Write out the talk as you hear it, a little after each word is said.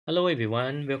Hello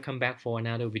everyone, welcome back for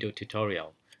another video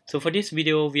tutorial. So for this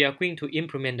video, we are going to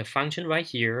implement the function right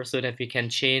here so that we can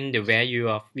change the value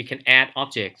of, we can add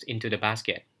objects into the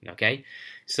basket, okay?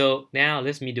 So now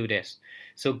let me do this.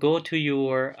 So go to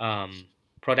your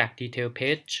product detail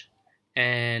page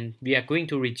and we are going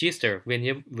to register.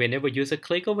 Whenever user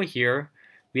click over here,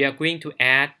 we are going to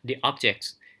add the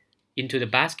objects into the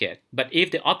basket. But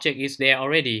if the object is there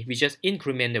already, we just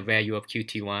increment the value of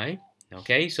QTY.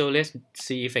 Okay, so let's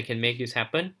see if I can make this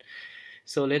happen.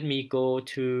 So let me go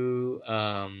to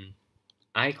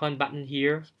icon button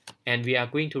here, and we are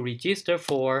going to register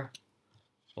for,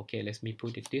 okay, let me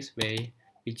put it this way,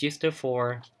 register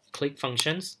for click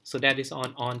functions. So that is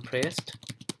on pressed,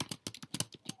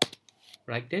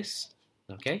 like this,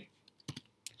 okay,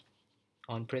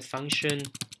 on press function.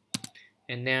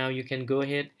 And now you can go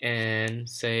ahead and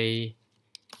say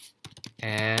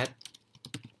add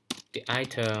the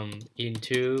item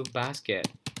into basket.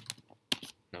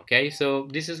 Okay, so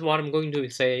this is what I'm going to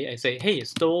say. I say, hey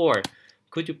store,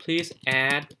 could you please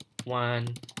add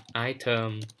one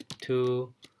item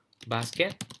to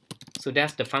basket? So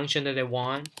that's the function that I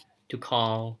want to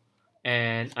call,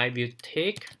 and I will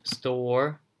take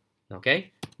store,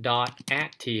 okay, dot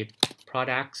active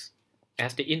products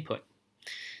as the input.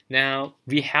 Now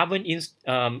we haven't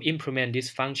implemented this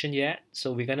function yet,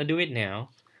 so we're gonna do it now.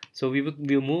 So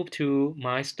we'll move to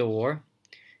my store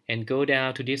and go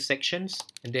down to these sections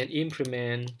and then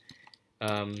implement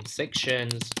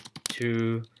sections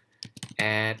to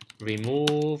add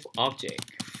remove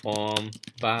object from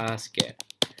basket.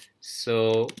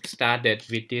 So started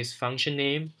with this function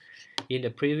name in the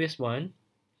previous one.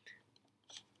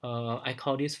 I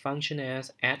call this function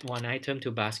as add one item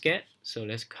to basket. So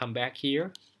let's come back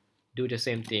here, do the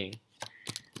same thing.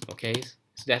 Okay,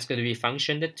 so that's going to be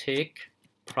function that take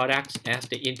products as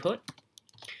the input,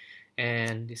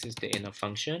 and this is the end of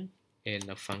function, end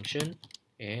of function,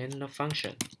 end of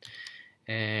function.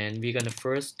 And we're gonna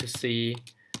first to see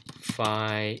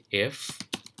if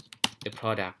the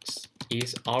products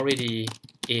is already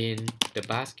in the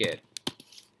basket.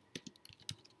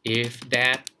 If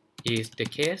that is the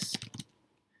case,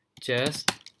 just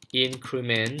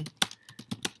increment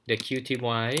the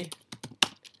QTY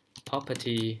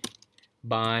property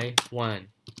by 1.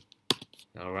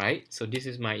 Alright, so this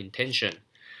is my intention.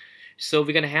 So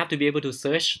we're gonna have to be able to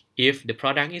search if the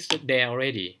product is there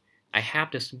already. I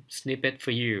have the snippet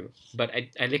for you, but I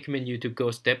recommend you to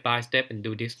go step by step and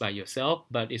do this by yourself,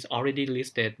 but it's already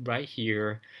listed right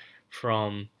here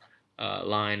from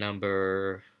line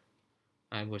number,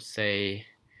 I would say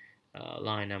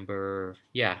line number,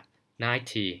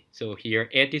 90. So here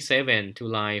 87 to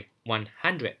line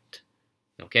 100.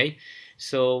 Okay,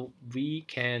 so we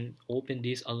can open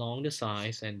this along the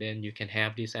sides and then you can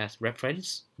have this as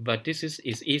reference. But this is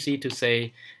easy to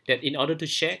say that in order to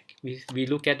check, we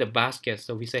look at the basket.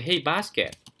 So we say, hey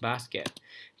basket,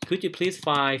 could you please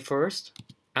find first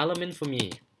element for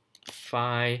me?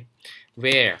 Find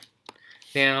where?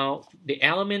 Now the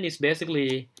element is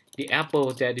basically the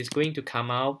apple that is going to come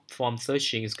out from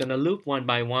searching. It's going to loop one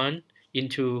by one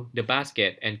into the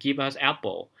basket and give us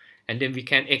apple. And then we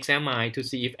can examine to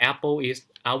see if apple is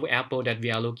our apple that we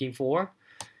are looking for.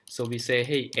 So we say,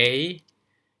 hey, a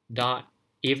dot,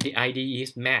 if the ID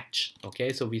is match,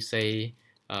 okay, so we say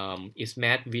it's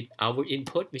matched with our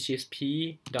input, which is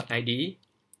p dot id,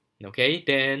 okay,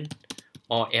 then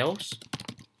or else,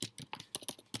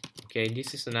 okay,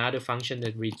 this is another function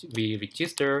that we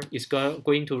register. Is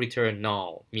going to return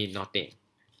null, mean nothing,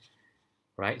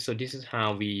 right? So this is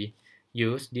how we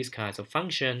use these kinds of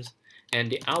functions. And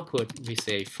the output we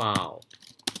say found,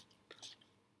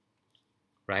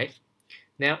 right?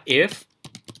 Now if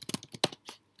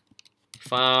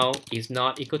found is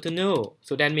not equal to null,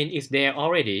 so that means it's there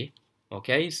already.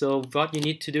 Okay, so what you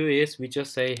need to do is we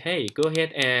just say, hey, go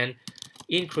ahead and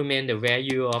increment the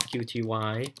value of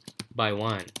QTY by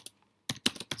 1.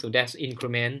 So that's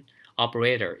increment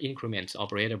operator, increments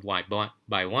operator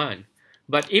by 1.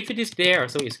 But if it is there,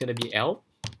 so it's going to be else.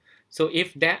 So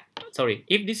if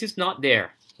this is not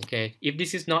there, okay, if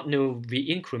this is not null, we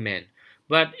increment.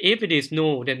 But if it is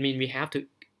null, that means we have to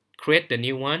create the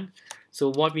new one.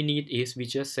 So what we need is we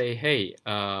just say, hey,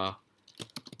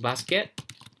 basket,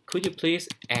 could you please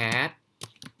add,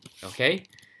 okay.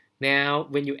 Now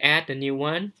when you add the new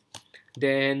one,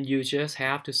 then you just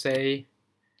have to say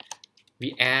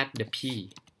we add the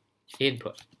P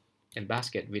input and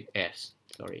basket with S,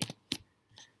 sorry.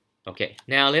 Okay,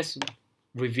 now let's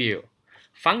review.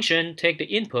 Function take the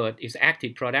input is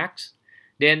active products,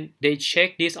 then they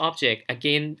check this object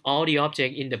against all the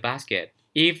objects in the basket.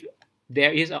 If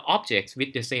there is an object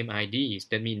with the same IDs,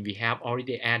 that means we have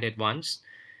already added once,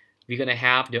 we're gonna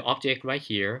have the object right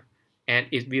here, and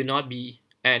it will not be,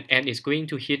 and it's going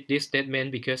to hit this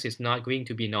statement because it's not going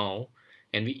to be null,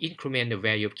 and we increment the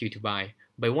value of qt by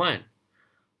 1.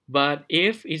 But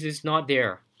if it is not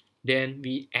there, then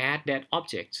we add that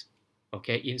object,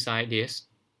 okay, inside this.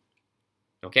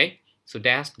 Okay, so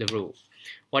that's the rule.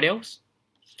 What else?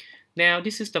 Now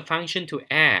this is the function to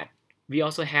add. We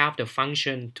also have the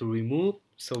function to remove,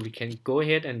 so we can go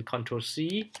ahead and Control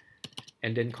C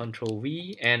and then Control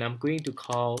V, and I'm going to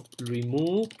call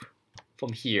remove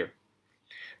from here.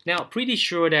 Now pretty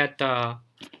sure that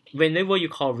whenever you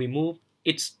call remove,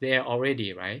 it's there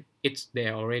already, right? It's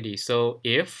there already. So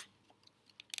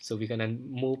we're gonna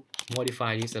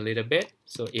modify this a little bit.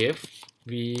 So if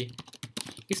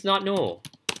it's not null,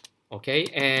 okay,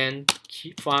 and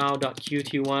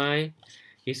file.qty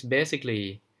is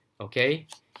basically, okay,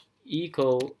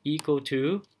 equal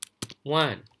to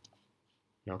 1.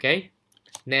 Okay,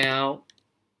 now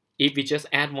if we just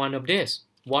add one of this,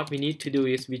 what we need to do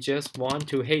is we just want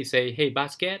to say, hey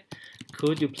basket,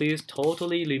 could you please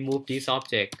totally remove this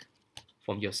object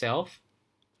from yourself,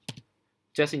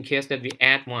 just in case that we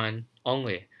add one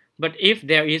only. But if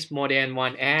there is more than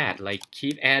one add, like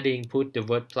keep adding, put the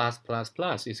word plus plus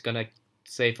plus, it's gonna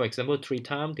say, for example, 3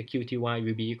 times, the qty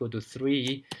will be equal to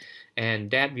 3, and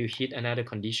that will hit another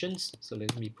conditions. So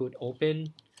let me put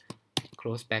open,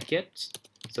 close brackets.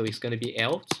 So it's gonna be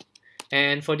else.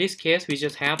 And for this case, we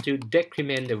just have to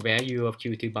decrement the value of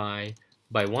qt by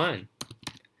 1.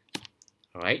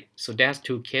 All right, so that's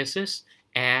 2 cases,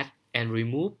 add and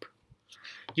remove.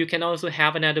 You can also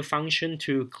have another function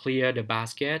to clear the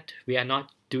basket. We are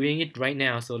not doing it right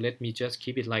now, so let me just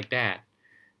keep it like that.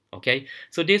 Okay,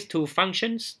 so these two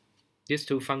functions, we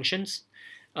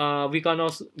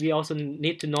also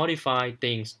need to notify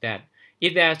things that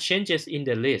if there are changes in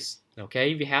the list,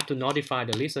 okay, we have to notify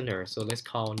the listener. So let's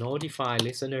call notify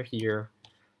listener here,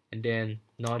 and then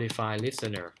notify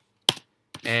listener.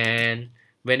 And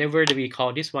whenever we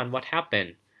call this one, what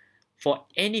happened? For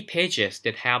any pages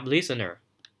that have listener,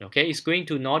 okay, it's going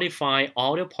to notify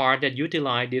all the part that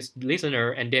utilize this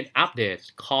listener and then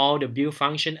update, call the build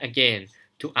function again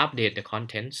to update the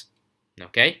contents.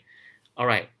 Okay, all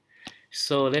right,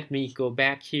 so let me go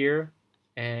back here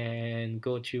and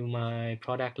go to my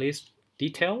product list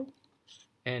detail,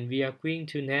 and we are going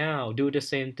to now do the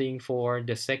same thing for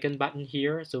the second button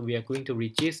here. So we are going to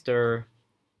register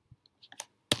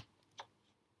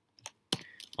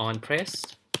on press.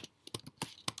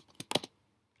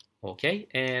 Okay,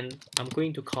 and I'm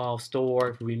going to call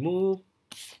store remove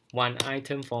one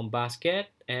item from basket,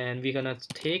 and we're gonna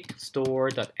take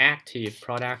store.active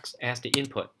products as the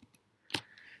input.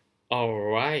 All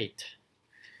right,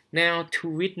 now to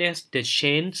witness the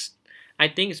change, I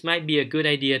think it might be a good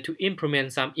idea to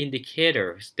implement some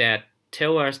indicators that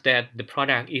tell us that the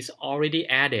product is already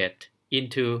added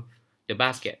into the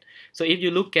basket. So if you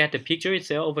look at the picture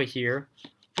itself over here,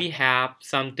 we have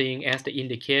something as the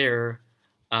indicator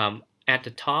at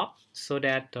the top, so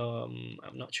that I'm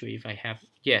not sure if I have,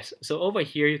 yes, so over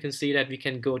here you can see that we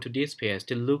can go to this page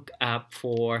to look up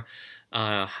for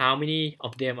how many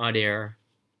of them are there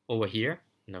over here.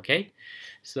 Okay,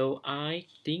 so I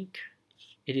think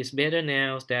it is better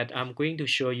now that I'm going to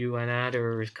show you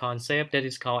another concept that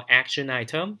is called action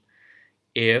item.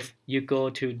 If you go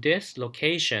to this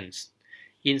locations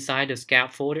inside the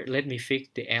scaffolder, let me fix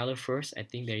the error first. I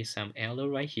think there is some error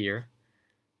right here.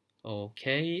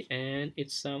 Okay, and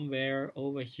it's somewhere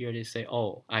over here. They say,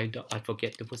 oh, I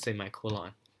forget to put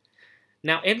semicolon.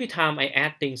 Now every time I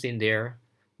add things in there,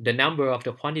 the number of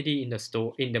the quantity in the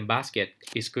store, in the basket,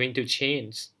 is going to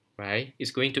change, right?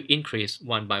 It's going to increase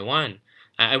one by one.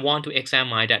 I want to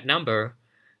examine that number.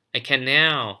 I can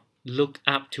now look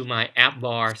up to my app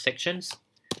bar sections,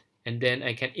 and then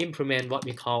I can implement what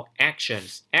we call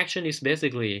actions. Action is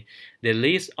basically the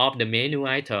list of the menu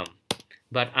item.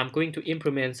 But I'm going to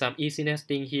implement some easiness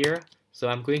thing here. So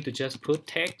I'm going to just put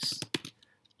text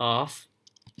of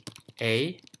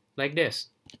A like this.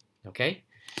 Okay.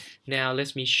 Now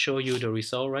let me show you the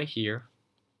result right here.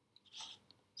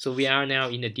 So we are now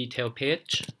in the detail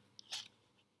page.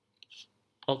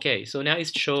 Okay, so now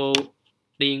it's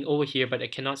showing over here, but I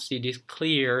cannot see this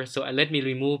clear. So let me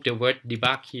remove the word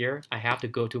debug here. I have to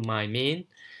go to my main.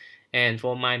 And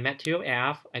for my material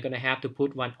app, I'm gonna have to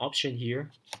put one option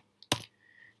here.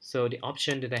 So the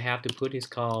option that I have to put is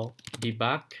called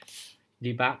debug.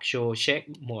 Debug show check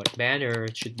mode banner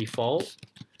should be false,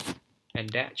 and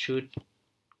that should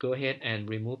go ahead and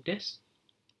remove this.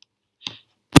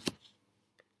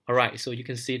 Alright, so you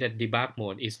can see that debug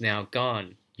mode is now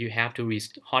gone. You have to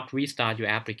hot restart your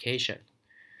application.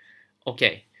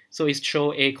 Okay, So it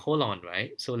show a colon,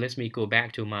 right? So let me go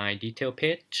back to my detail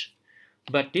page.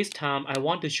 But this time I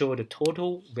want to show the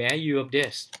total value of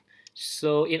this.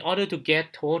 So in order to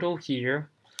get total here,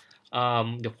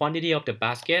 the quantity of the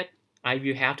basket, I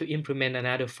will have to implement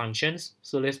another functions.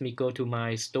 So let me go to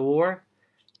my store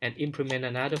and implement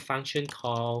another function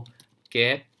called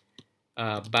get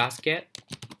basket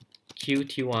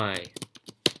qty.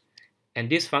 And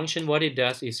this function, what it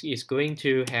does is going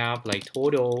to have like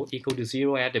total equal to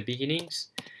 0 at the beginnings,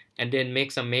 and then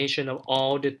make summation of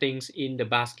all the things in the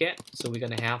basket. So we're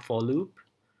gonna have for loop,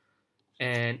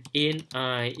 and in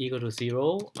I equal to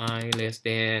 0, I less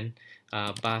than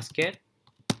basket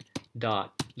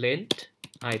dot length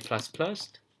I plus plus,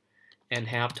 and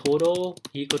have total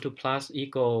equal to plus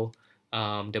equal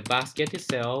the basket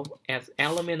itself as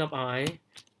element of I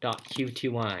dot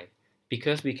qty,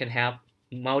 because we can have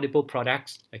multiple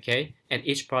products, okay, and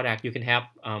each product you can have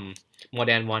more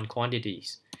than one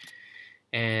quantities.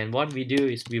 And what we do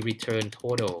is we return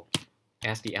total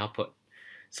as the output.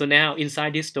 So now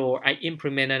inside this store, I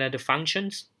implement another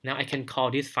functions. Now I can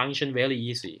call this function very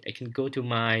easy. I can go to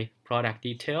my product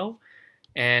detail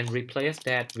and replace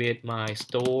that with my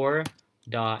store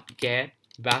dot get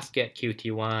basket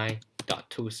qty dot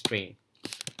toString,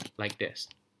 like this.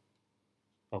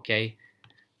 Okay,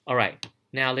 all right.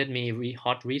 Now let me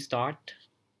hot restart,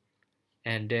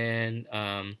 and then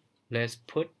let's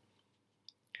put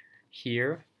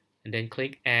here, and then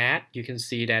click add. You can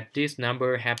see that this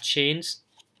number have changed.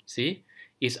 See,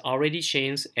 it's already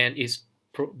changed and it's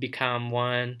become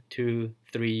 1, 2,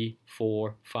 3,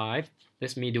 4, 5.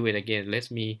 Let me do it again.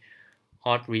 Let me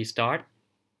hot restart.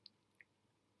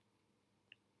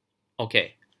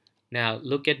 Okay, now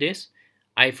look at this.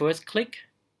 I first click.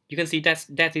 You can see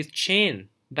that is changed.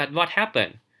 But what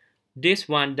happened? This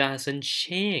one doesn't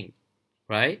change,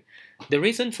 right? The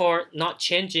reason for not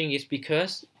changing is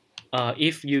because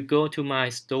if you go to my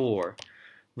store,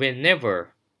 whenever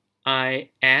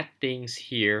I add things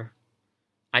here,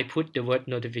 I put the word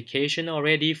notification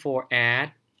already for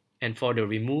add and for the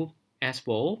remove as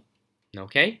well.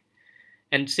 Okay,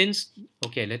 and since,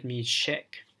 okay, let me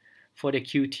check for the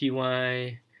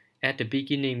qty at the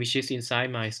beginning, which is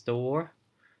inside my store,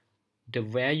 the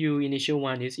value initial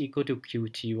one is equal to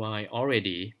qty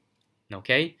already.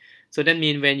 Okay, so that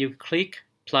means when you click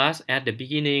plus at the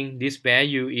beginning, this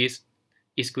value is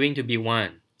going to be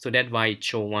 1. So that's why it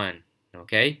show 1.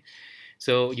 Okay,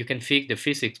 so you can fix the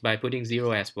physics by putting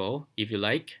 0 as well if you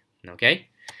like. Okay,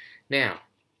 now,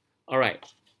 all right,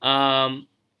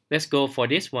 let's go for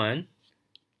this one.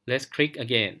 Let's click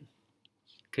again.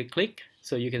 Click.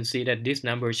 So you can see that this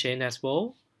number changed as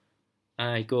well.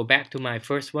 I go back to my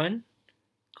first one.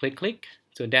 Click.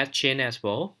 So that changed as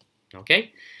well.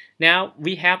 Okay. Now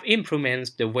we have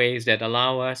improvements the ways that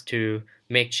allow us to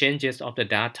make changes of the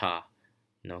data.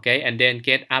 Okay, and then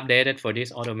get updated for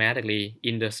this automatically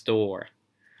in the store.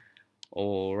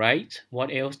 All right.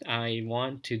 What else I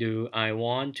want to do? I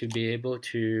want to be able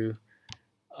to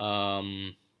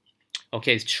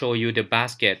okay, show you the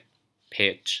basket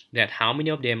page, that how many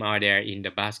of them are there in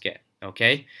the basket.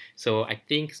 Okay, so I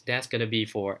think that's gonna be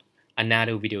for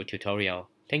another video tutorial.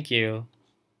 Thank you.